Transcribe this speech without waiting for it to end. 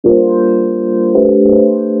Hello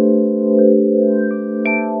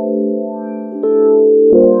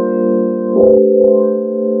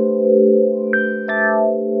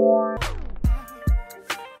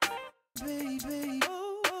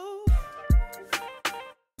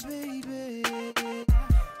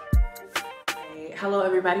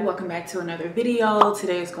everybody, welcome back to another video.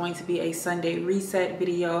 Today is going to be a Sunday reset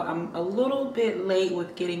video. I'm a little bit late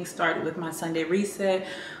with getting started with my Sunday reset,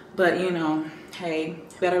 but you know, hey,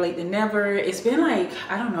 better late than never. It's been like,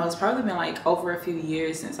 I don't know, it's probably been like over a few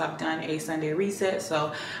years since I've done a Sunday reset,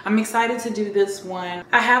 so I'm excited to do this one.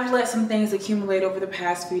 I have let some things accumulate over the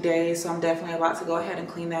past few days, so I'm definitely about to go ahead and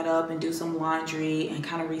clean that up and do some laundry and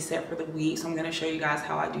kind of reset for the week. So I'm going to show you guys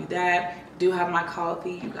how I do that. I do have my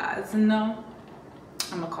coffee, you guys know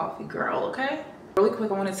I'm a coffee girl, okay? Really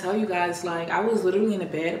quick, I want to tell you guys, like, I was literally in the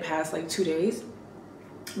bed the past like 2 days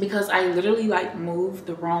because I literally like moved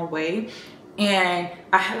the wrong way and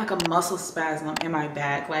I had like a muscle spasm in my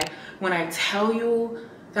back. Like, when I tell you,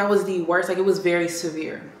 that was the worst. Like, it was very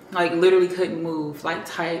severe, like literally couldn't move, like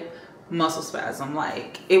type muscle spasm.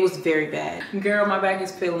 Like, it was very bad. Girl, my back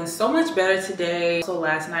is feeling so much better today. So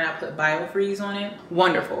last night I put biofreeze on it.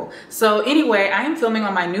 Wonderful. So anyway, I am filming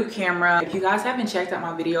on my new camera. If you guys haven't checked out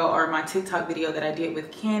my video or my TikTok video that I did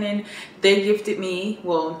with Canon, they gifted me,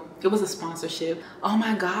 well, it was a sponsorship. Oh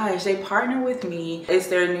my gosh, they partnered with me. It's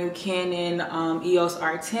their new Canon EOS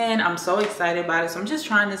R10. I'm so excited about it. So I'm just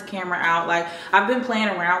trying this camera out. Like, I've been playing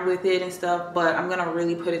around with it and stuff, but I'm gonna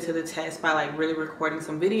really put it to the test by like really recording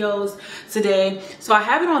some videos today. So I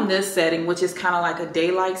have it on this setting, which is kind of like a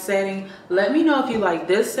daylight setting. Let me know if you like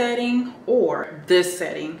this setting or this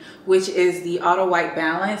setting, which is the auto white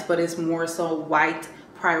balance, but it's more so white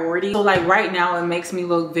priority. So like right now it makes me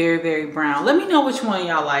look very, very brown. Let me know which one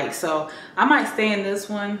y'all like. So I might stay in this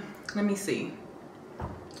one. Let me see.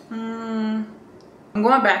 I'm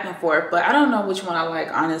going back and forth, but I don't know which one I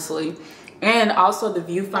like, honestly. And also the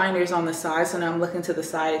viewfinder's on the side, so now I'm looking to the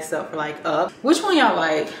side except for like up. Which one y'all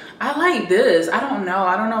like? I like this. I don't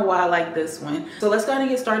know why I like this one. So let's go ahead and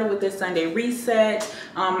get started with this Sunday reset.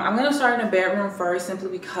 I'm gonna start in the bedroom first, simply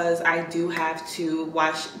because I do have to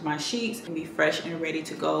wash my sheets and be fresh and ready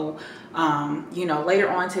to go, you know, later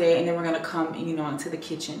on today. And then we're gonna come, you know, into the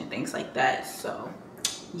kitchen and things like that. So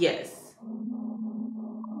yes.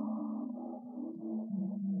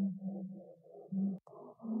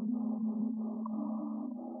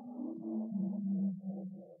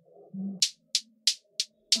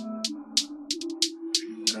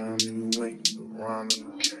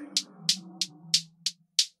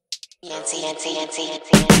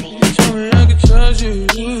 Told me I could trust you,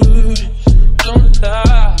 don't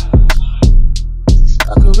lie.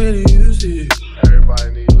 I could really use it.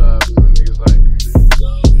 Everybody need love, so niggas like me.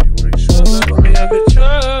 You ain't sure. Told me I could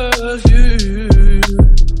trust you,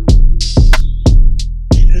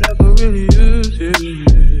 and I could really use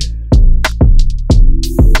it.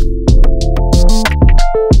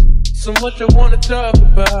 So much I wanna talk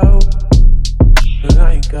about, but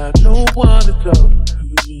I ain't got no one to talk to.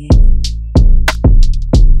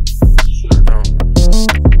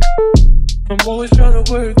 I'm always trying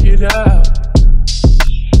to work it out,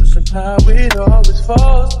 but somehow it always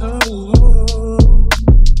falls through.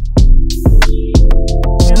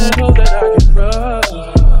 And I know that I get rough,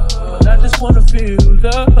 but I just wanna feel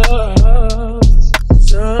love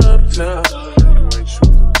sometimes. you ain't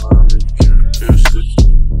sure the mom and you can't fix it.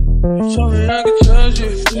 You told me I could trust you,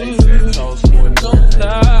 don't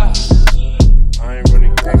lie. I ain't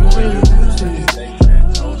running back I really use it.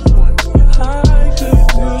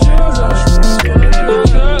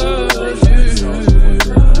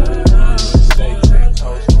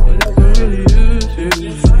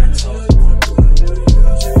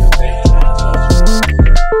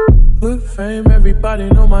 Everybody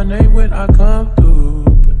know my name when I come through,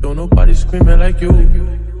 but don't nobody screaming like you.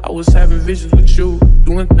 I was having visions with you,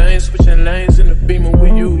 doing things, switching lanes in the Beamer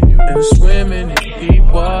with you, and swimming in deep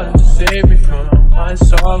water to save me from my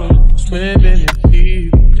sorrow. Swimming in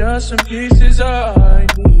deep, just some pieces I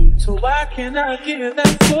need. So why can't I give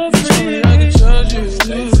that for free? I can trust you,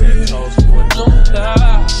 don't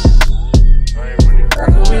lie. I ain't running back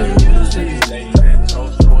I can really use it.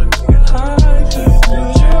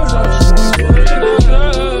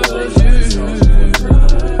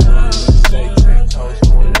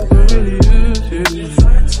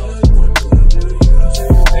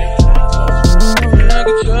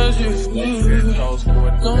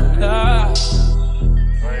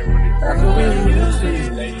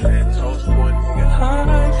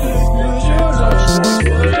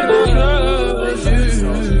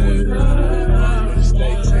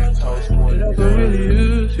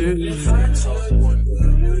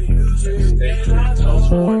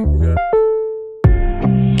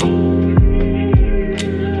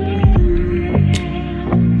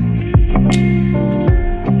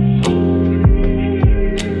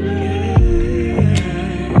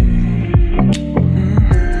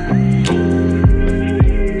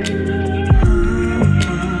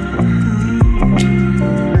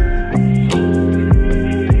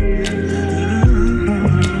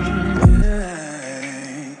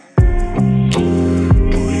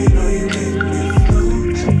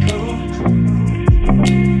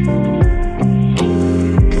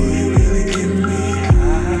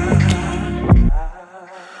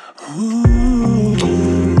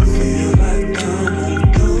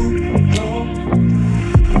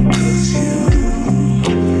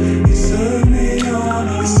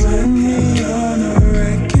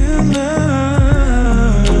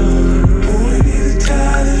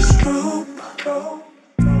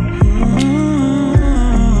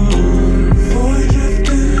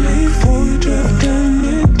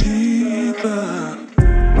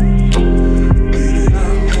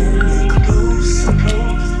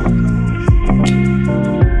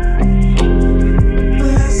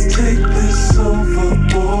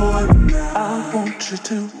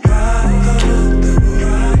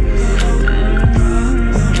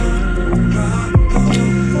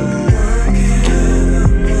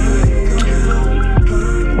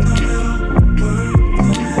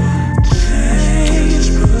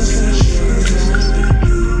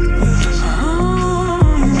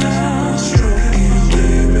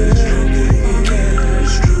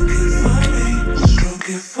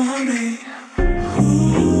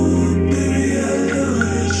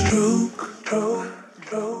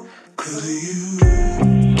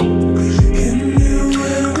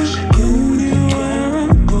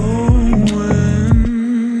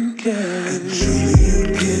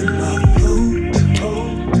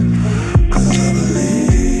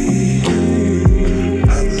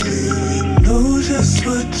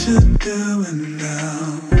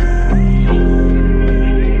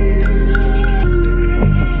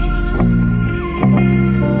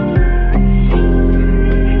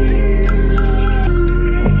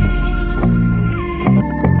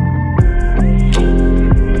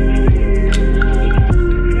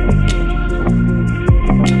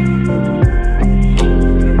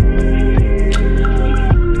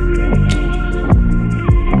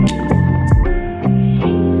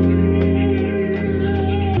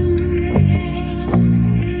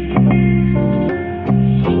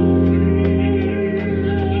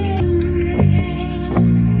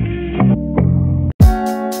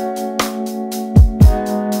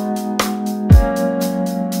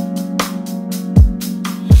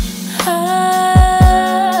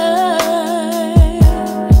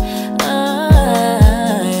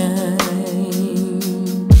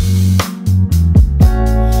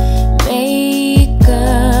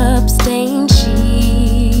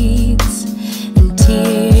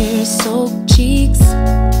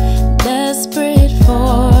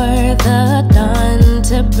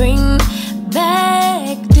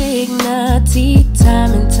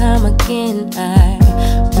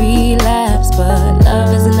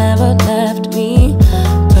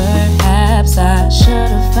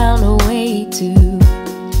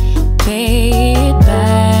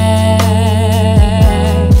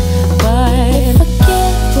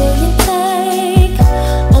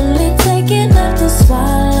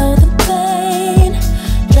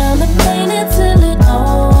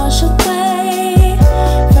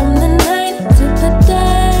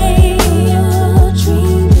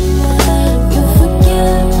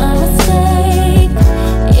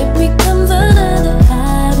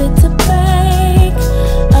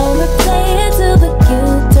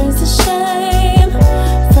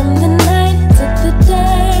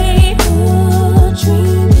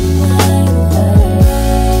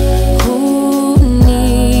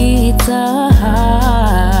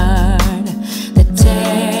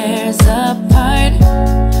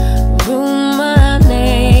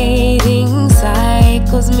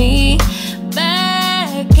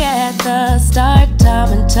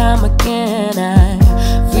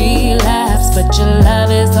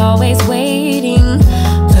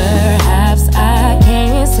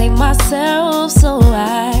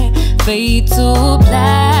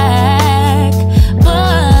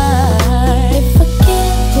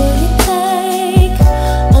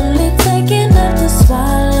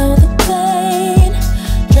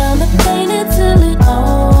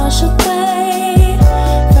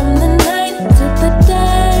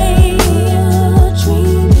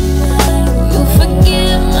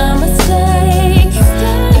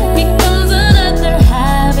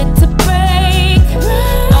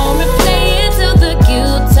 I'll replay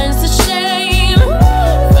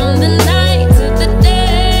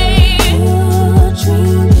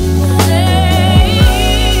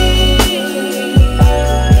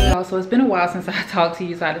talk to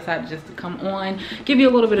you, so I decided just to come on, give you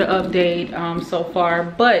a little bit of update so far.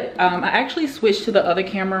 But I actually switched to the other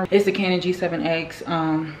camera. It's the Canon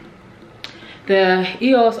G7X. The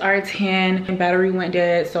EOS R10 battery went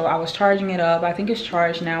dead, so I was charging it up. I think it's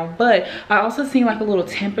charged now, but I also seen like a little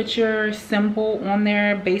temperature symbol on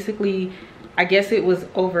there. Basically, I guess it was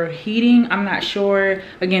overheating. I'm not sure.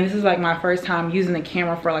 Again, this is like my first time using the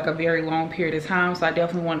camera for like a very long period of time, so I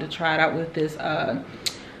definitely wanted to try it out with this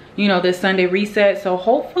you know, this Sunday reset. So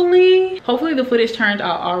hopefully the footage turned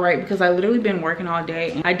out all right, because I literally been working all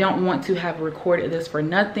day and I don't want to have recorded this for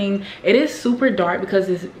nothing. It is super dark because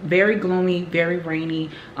it's very gloomy, very rainy,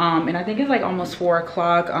 and I think it's like almost 4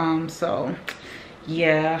 o'clock. So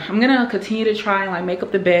yeah, I'm gonna continue to try and like make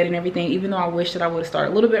up the bed and everything, even though I wish that I would have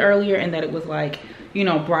started a little bit earlier and that it was like, you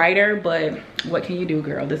know, brighter. But what can you do,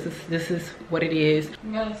 girl? This is what it is.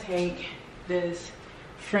 I'm gonna take this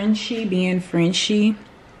Frenchie being Frenchie.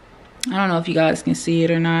 I don't know if you guys can see it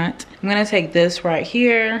or not. I'm gonna take this right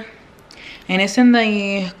here, and it's in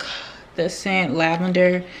the scent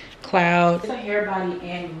Lavender Cloud. It's a hair body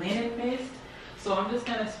and linen mist, so I'm just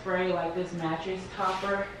gonna spray like this mattress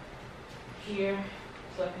topper here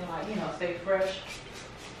so it can, like, you know, stay fresh.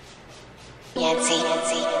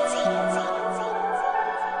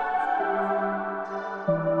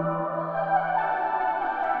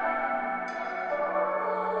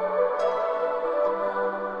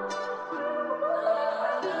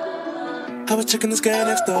 I was checking this girl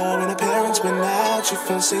next door when her parents went out. She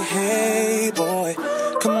felt say, hey boy,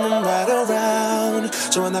 come on right around.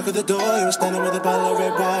 So I knocked at the door, you were standing with a bottle of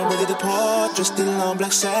red wine, ready to pour, dressed in long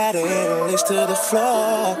black satin, lace to the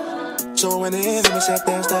floor. So I went in and we sat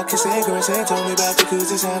down, started kissing, caressing, told me about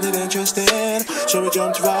jacuzzi, sounded interesting. So we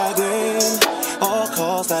jumped right in, all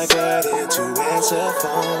calls diverted to answer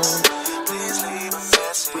phone. Please leave a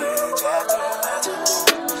message after the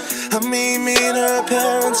tone. I mean, me and her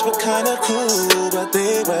parents were kinda cool, but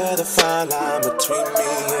they were the fine line between me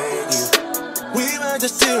and you. We were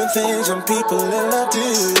just doing things and people in love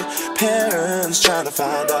do. Parents trying to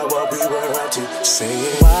find out what we were up to,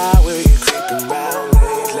 saying, why were you creeping round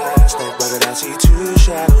late last night? Why did I see 2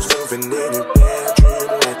 shadows moving in your bedroom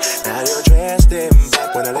light? Now you're dressed in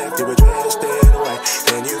black, when I left you were dressed in white.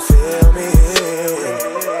 Can you feel me?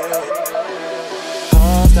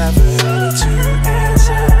 Paused after me to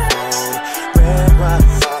answer.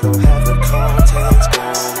 I don't have the contents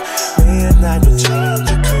gone. Midnight return,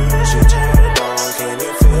 jacuzzi turned on. Can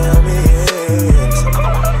you feel me? It's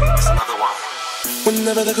another one.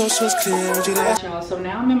 Whenever the coast was clear, you there? Y'all, so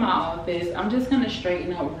now I'm in my office. I'm just gonna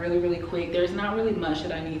straighten up really quick. There's not really much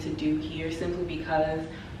that I need to do here, simply because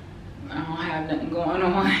I don't have nothing going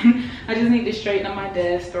on. I just need to straighten up my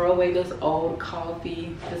desk, throw away this old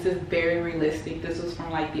coffee. This is very realistic. This was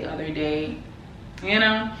from like the other day, you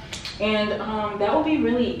know? And that will be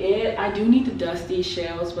really it. I do need to dust these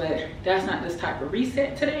shelves, but that's not this type of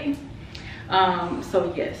reset today.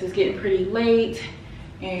 So yes, it's getting pretty late,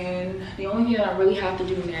 and the only thing that I really have to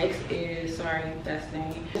do next is, sorry, that's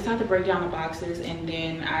thing. Just have to break down the boxes, and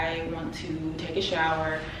then I want to take a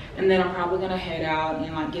shower, and then I'm probably gonna head out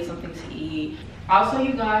and like get something to eat. Also,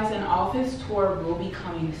 you guys, an office tour will be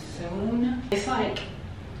coming soon. It's like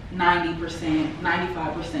 90%,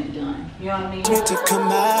 95% done. You know what I mean? To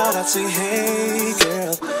come out, I'd say, hey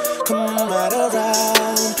girl, come right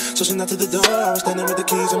around. So she knocked to the door, I was standing with the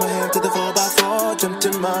keys in my hand to the 4x4. Jumped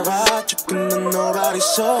in my ride, chicken and nobody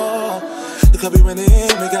saw. The club we went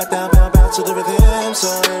in, we got down, bounce to the rhythm.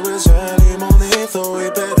 So it was early morning, thought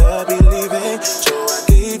we better be leaving. So I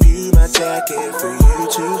gave you my jacket for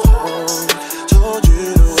you to hold. Told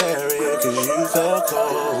you to wear it cause you felt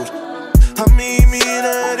cold. I mean,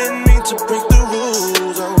 I didn't mean to break the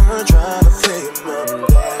rules. I wasn't trying to play mom and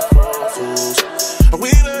dad for fools. We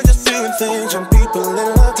were just doing things young people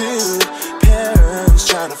in love do. Parents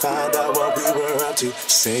trying to find out what we were up to,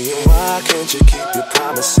 saying, why can't you keep your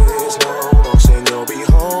promises? No, saying you'll be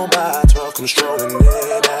home by 12. Come strolling in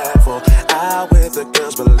at 4. Out with the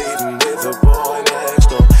girls, but leaving with the boy next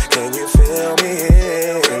door. Can you feel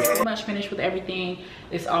me? Pretty much finished with everything.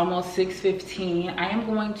 It's almost 6:15. I am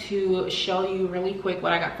going to show you really quick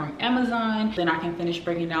what I got from Amazon, then I can finish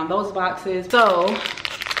breaking down those boxes. So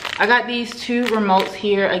I got these 2 remotes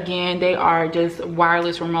here. Again, they are just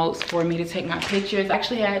wireless remotes for me to take my pictures. I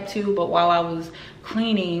actually had 2, but while I was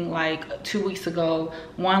cleaning like 2 weeks ago,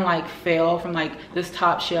 one like fell from like this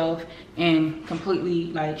top shelf and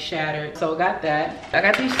completely like shattered. So I got that. I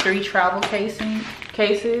got these 3 travel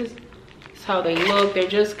cases. How they look. They're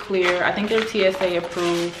just clear. I think they're TSA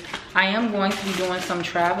approved. I am going to be doing some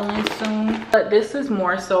traveling soon, but this is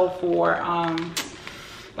more so for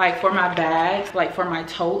like for my bags, like for my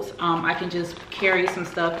totes, I can just carry some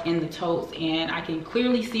stuff in the totes and I can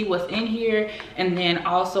clearly see what's in here. And then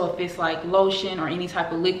also if it's like lotion or any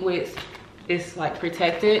type of liquids, it's like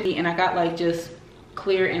protected. And I got like just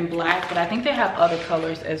clear and black, but I think they have other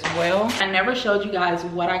colors as well. I never showed you guys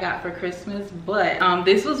what I got for Christmas, but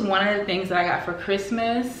this was one of the things that I got for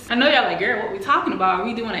Christmas. I know y'all like, girl, what we talking about? Are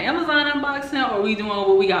we doing an Amazon unboxing or are we doing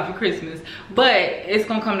what we got for Christmas? But it's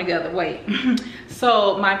gonna come together, wait.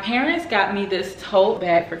 So my parents got me this tote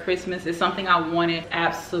bag for Christmas. It's something I wanted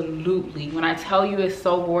absolutely. When I tell you it's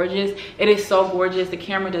so gorgeous, it is so gorgeous. The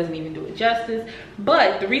camera doesn't even do it justice.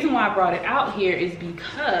 But the reason why I brought it out here is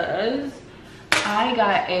because I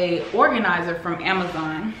got a organizer from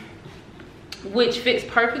Amazon, which fits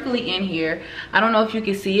perfectly in here. I don't know if you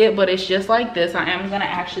can see it, but it's just like this. I am gonna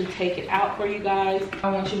actually take it out for you guys.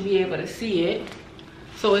 I want you to be able to see it.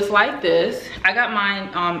 So it's like this. I got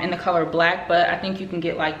mine in the color black, but I think you can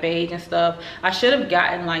get like beige and stuff. I should have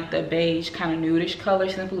gotten like the beige kind of nudish color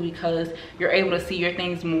simply because you're able to see your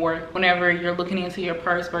things more whenever you're looking into your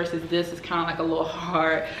purse versus this is kind of like a little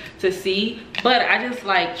hard to see. But I just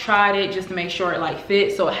like tried it just to make sure it like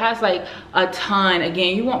fits. So it has like a ton,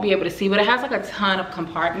 again, you won't be able to see, but it has like a ton of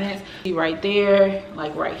compartments. See right there,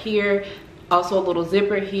 like right here. Also a little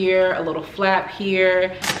zipper here, a little flap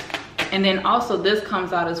here. And then also this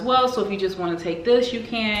comes out as well. So if you just want to take this, you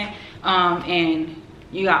can. And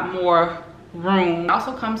you got more room. It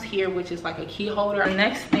also comes here, which is like a key holder. The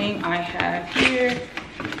next thing I have here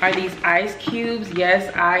are these ice cubes.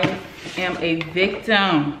 Yes, I am a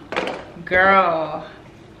victim. Girl,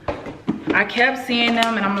 I kept seeing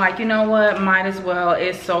them and I'm like, you know what, might as well.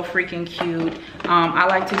 It's so freaking cute. I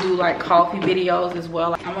like to do like coffee videos as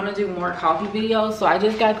well. I want to do more coffee videos. So I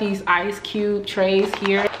just got these ice cube trays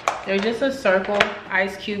here. They're just a circle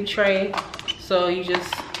ice cube tray. So you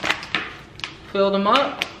just fill them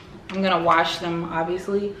up. I'm gonna wash them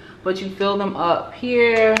obviously, but you fill them up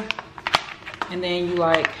here and then you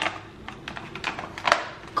like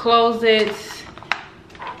close it,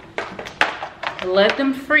 let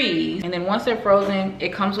them freeze, and then once they're frozen,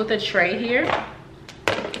 it comes with a tray here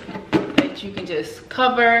that you can just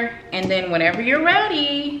cover, and then whenever you're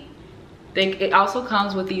ready, it also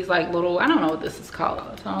comes with these like little, I don't know what this is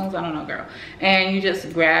called, tongs, I don't know, girl, and you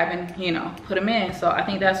just grab and, you know, put them in. So I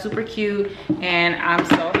think that's super cute and I'm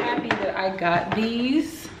so happy that I got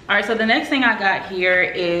these. All right, so the next thing I got here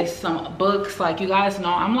is some books. Like you guys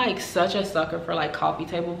know, I'm like such a sucker for like coffee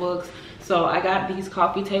table books. So I got these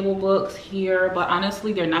coffee table books here, but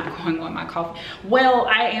honestly, they're not going on my coffee. Well,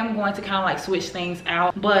 I am going to kind of like switch things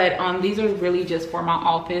out, but these are really just for my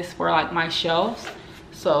office, for like my shelves.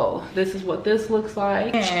 So this is what this looks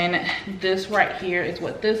like. And this right here is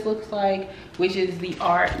what this looks like, which is the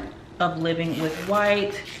art of living with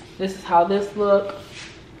white. This is how this looks.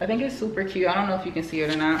 I think it's super cute. I don't know if you can see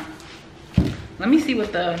it or not. Let me see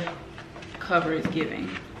what the cover is giving.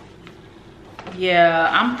 Yeah,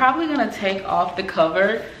 I'm probably gonna take off the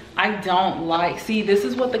cover. I don't like, see, this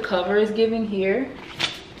is what the cover is giving here.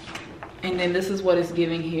 And then this is what it's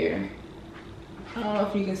giving here. I don't know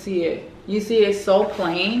if you can see it. You see it's so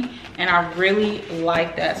plain and I really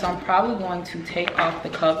like that. So I'm probably going to take off the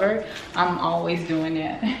cover. I'm always doing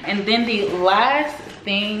that. And then the last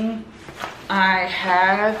thing I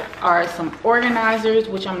have are some organizers,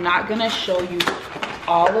 which I'm not gonna show you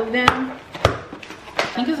all of them.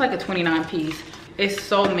 I think it's like a 29 piece. It's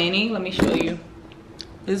so many. Let me show you.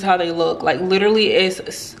 This is how they look. Like literally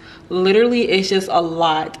it's just a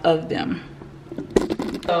lot of them.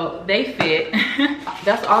 So they fit.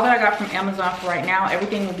 That's all that I got from Amazon for right now.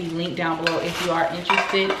 Everything will be linked down below if you are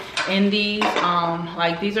interested in these.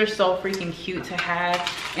 Like these are so freaking cute to have,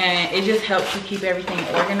 and it just helps you keep everything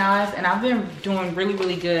organized. And I've been doing really,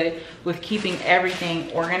 really good with keeping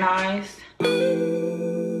everything organized.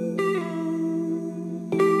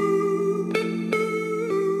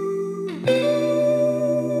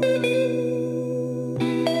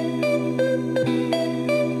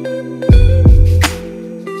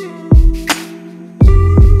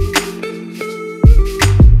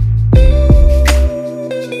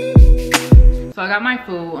 So I got my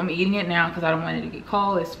food. I'm eating it now because I don't want it to get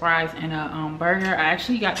cold. It's fries and a burger. I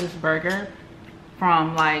actually got this burger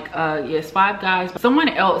from like yes, Five Guys. Someone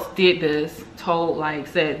else did this,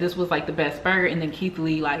 said this was like the best burger, and then Keith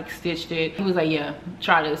Lee like stitched it. He was like, yeah,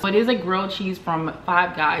 try this. So it is a grilled cheese from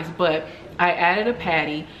Five Guys, but I added a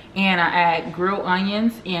patty and I add grilled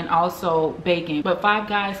onions and also bacon. But Five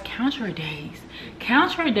Guys, count your days.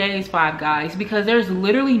 Count your days, Five Guys, because there's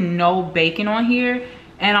literally no bacon on here.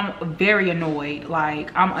 And I'm very annoyed.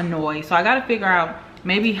 Like, I'm annoyed. So I gotta figure out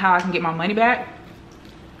maybe how I can get my money back,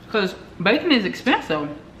 because bacon is expensive.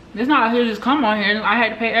 It's not like it just come on here. I had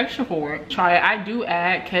to pay extra for it. Try it. I do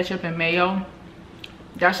add ketchup and mayo.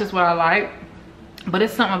 That's just what I like. But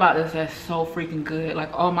it's something about this that's so freaking good. Like,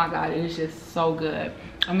 oh my God, it is just so good.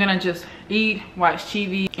 I'm gonna just eat, watch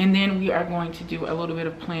TV, and then we are going to do a little bit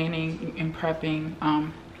of planning and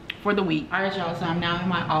prepping for the week. All right, y'all, so I'm now in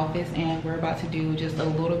my office and we're about to do just a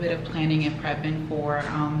little bit of planning and prepping for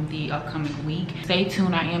the upcoming week. Stay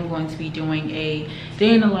tuned. I am going to be doing a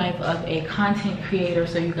day in the life of a content creator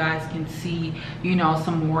so you guys can see, you know,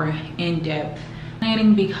 some more in-depth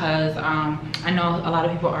planning, because I know a lot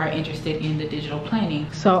of people are interested in the digital planning.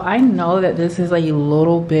 So I know that this is a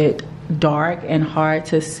little bit dark and hard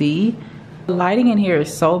to see. The lighting in here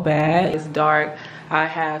is so bad. It's dark. I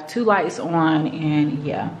have 2 lights on, and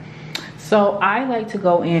yeah. So I like to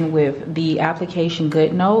go in with the application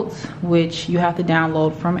GoodNotes, which you have to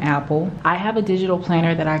download from Apple. I have a digital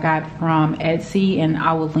planner that I got from Etsy, and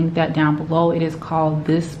I will link that down below. It is called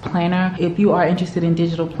This Planner. If you are interested in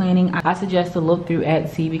digital planning, I suggest to look through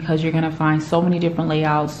Etsy because you're gonna find so many different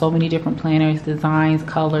layouts, so many different planners, designs,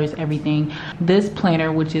 colors, everything. This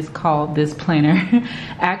planner, which is called This Planner,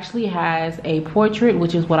 actually has a portrait,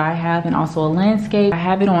 which is what I have, and also a landscape. I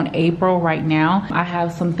have it on April right now. I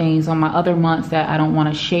have some things on my other months that I don't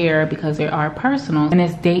want to share because they are personal, and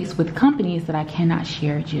it's dates with companies that I cannot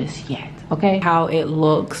share just yet. Okay, how it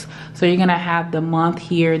looks. So you're gonna have the month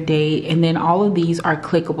here, date, and then all of these are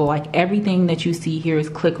clickable. Like everything that you see here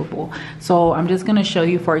is clickable. So I'm just gonna show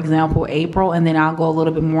you, for example, April, and then I'll go a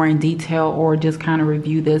little bit more in detail or just kind of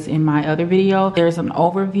review this in my other video. There's an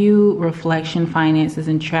overview, reflection, finances,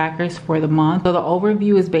 and trackers for the month. So the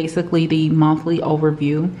overview is basically the monthly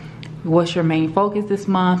overview. What's your main focus this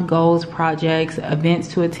month, goals, projects, events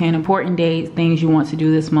to attend, important dates, things you want to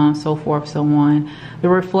do this month, so forth, so on. The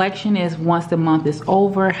reflection is once the month is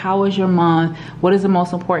over, how was your month? What is the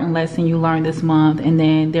most important lesson you learned this month? And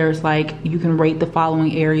then there's like, you can rate the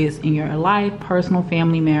following areas in your life: personal,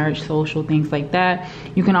 family, marriage, social, things like that.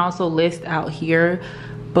 You can also list out here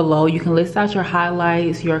below, you can list out your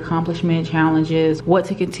highlights, your accomplishment, challenges, what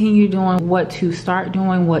to continue doing, what to start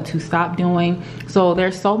doing, what to stop doing. So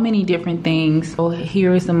there's so many different things. So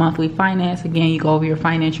here is the monthly finance. Again, you go over your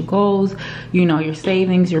financial goals, you know, your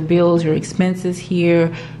savings, your bills, your expenses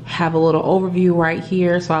here. Have a little overview right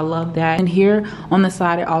here. So I love that. And here on the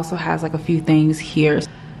side, it also has like a few things here.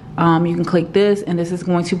 You can click this, and this is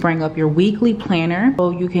going to bring up your weekly planner.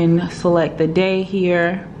 So you can select the day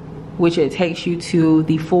here, which it takes you to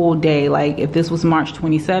the full day. Like if this was March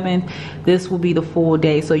 27th, this will be the full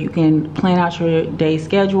day. So you can plan out your day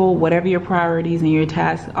schedule, whatever your priorities and your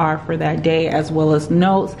tasks are for that day, as well as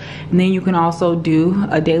notes. And then you can also do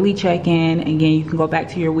a daily check-in. Again, you can go back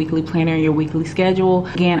to your weekly planner, your weekly schedule.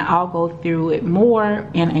 Again, I'll go through it more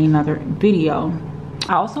in another video.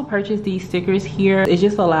 I also purchased these stickers here. It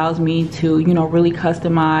just allows me to, you know, really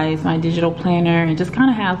customize my digital planner and just kind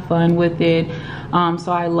of have fun with it.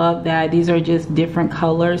 So I love that. These are just different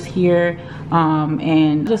colors here.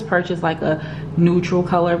 And just purchased like a neutral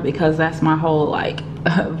color because that's my whole like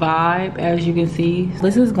vibe, as you can see.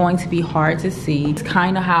 This is going to be hard to see. It's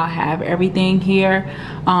kind of how I have everything here.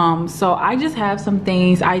 So I just have some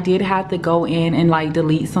things. I did have to go in and like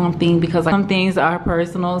delete something because like, some things are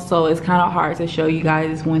personal, so it's kind of hard to show you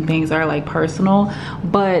guys when things are like personal.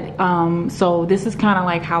 But so this is kind of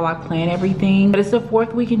like how I plan everything. But it's the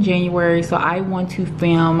 4th week in January, so I want to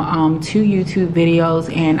film 2 YouTube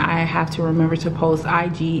videos, and I have to remember to post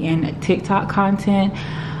IG and TikTok content.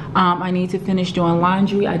 I need to finish doing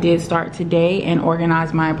laundry. I did start today and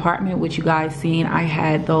organize my apartment, which you guys seen. I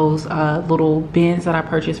had those little bins that I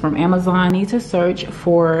purchased from Amazon. I need to search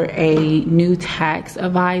for a new tax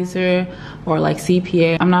advisor or like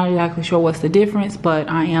CPA. I'm not exactly sure what's the difference, but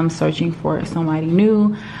I am searching for somebody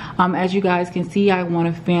new. As you guys can see, I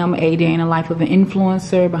want to film a day in the life of an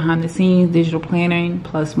influencer, behind the scenes, digital planning,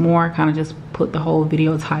 plus more. Kind of just put the whole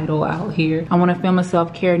video title out here. I want to film a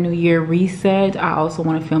self-care New Year reset. I also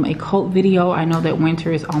want to film a coat video. I know that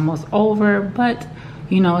winter is almost over, but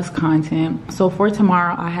you know, it's content. So for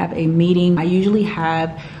tomorrow, I have a meeting. I usually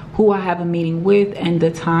have who I have a meeting with and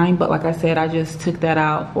the time, but like I said, I just took that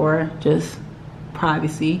out for just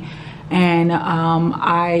privacy. And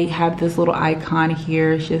I have this little icon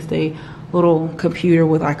here. It's just a little computer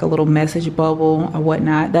with like a little message bubble or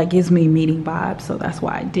whatnot. That gives me meeting vibes, so that's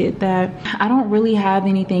why I did that. I don't really have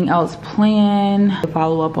anything else planned. To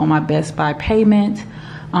follow up on my Best Buy payment,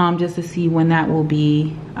 just to see when that will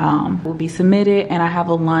be submitted. And I have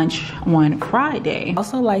a lunch on Friday. I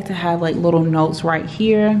also like to have like little notes right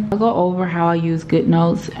here. I'll go over how I use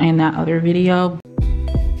GoodNotes in that other video.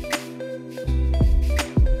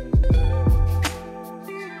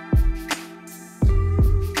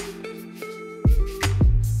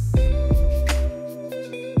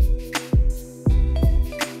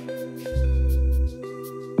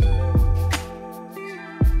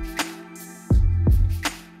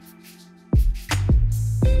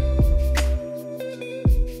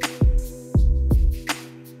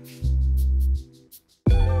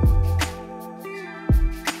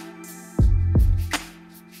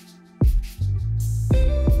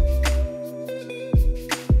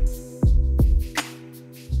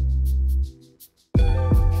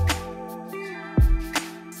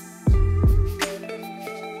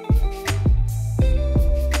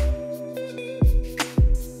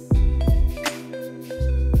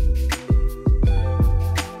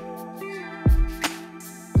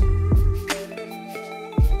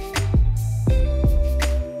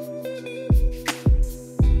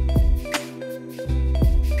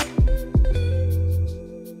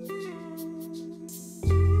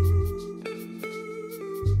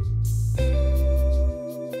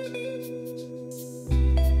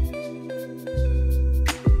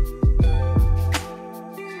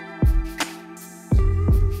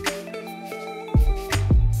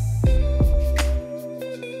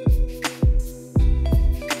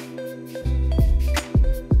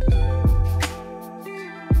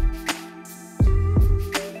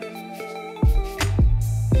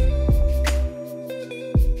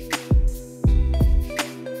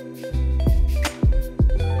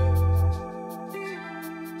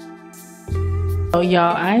 So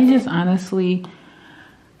y'all, I just honestly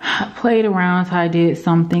played around. So I did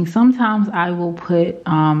something. Sometimes I will put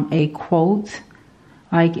a quote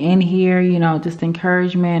like in here, you know, just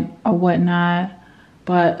encouragement or whatnot.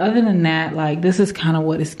 But other than that, like, this is kind of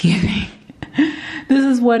what it's giving. This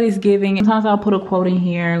is what it's giving. Sometimes I'll put a quote in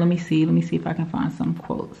here. Let me see if I can find some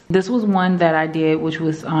quotes. This was one that I did, which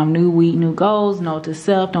was new week, new goals, note to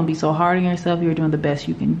self, don't be so hard on yourself, you're doing the best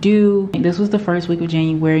you can do. And this was the first week of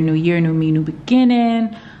January, new year, new me, new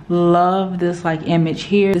beginning. Love this like image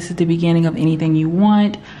here. This is the beginning of anything you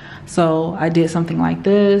want. So I did something like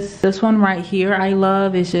this. This one right here I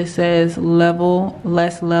love. It just says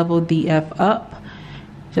let's level the F up.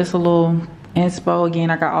 Just a little inspo. Again,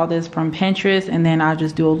 I got all this from Pinterest, and then I'll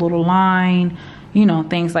just do a little line, you know,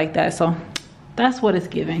 things like that. So that's what it's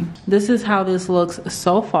giving. This is how this looks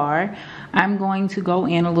so far. I'm going to go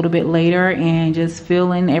in a little bit later and just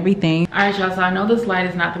fill in everything. All right, y'all, so I know this light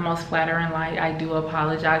is not the most flattering light. I do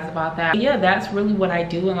apologize about that. But yeah, that's really what I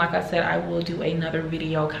do. And like I said, I will do another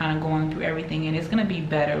video kind of going through everything, and it's gonna be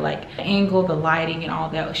better. Like the angle, the lighting, and all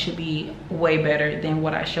that should be way better than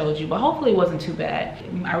what I showed you. But hopefully it wasn't too bad.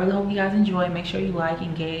 I really hope you guys enjoy. Make sure you like,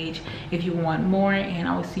 engage if you want more, and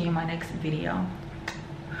I will see you in my next video.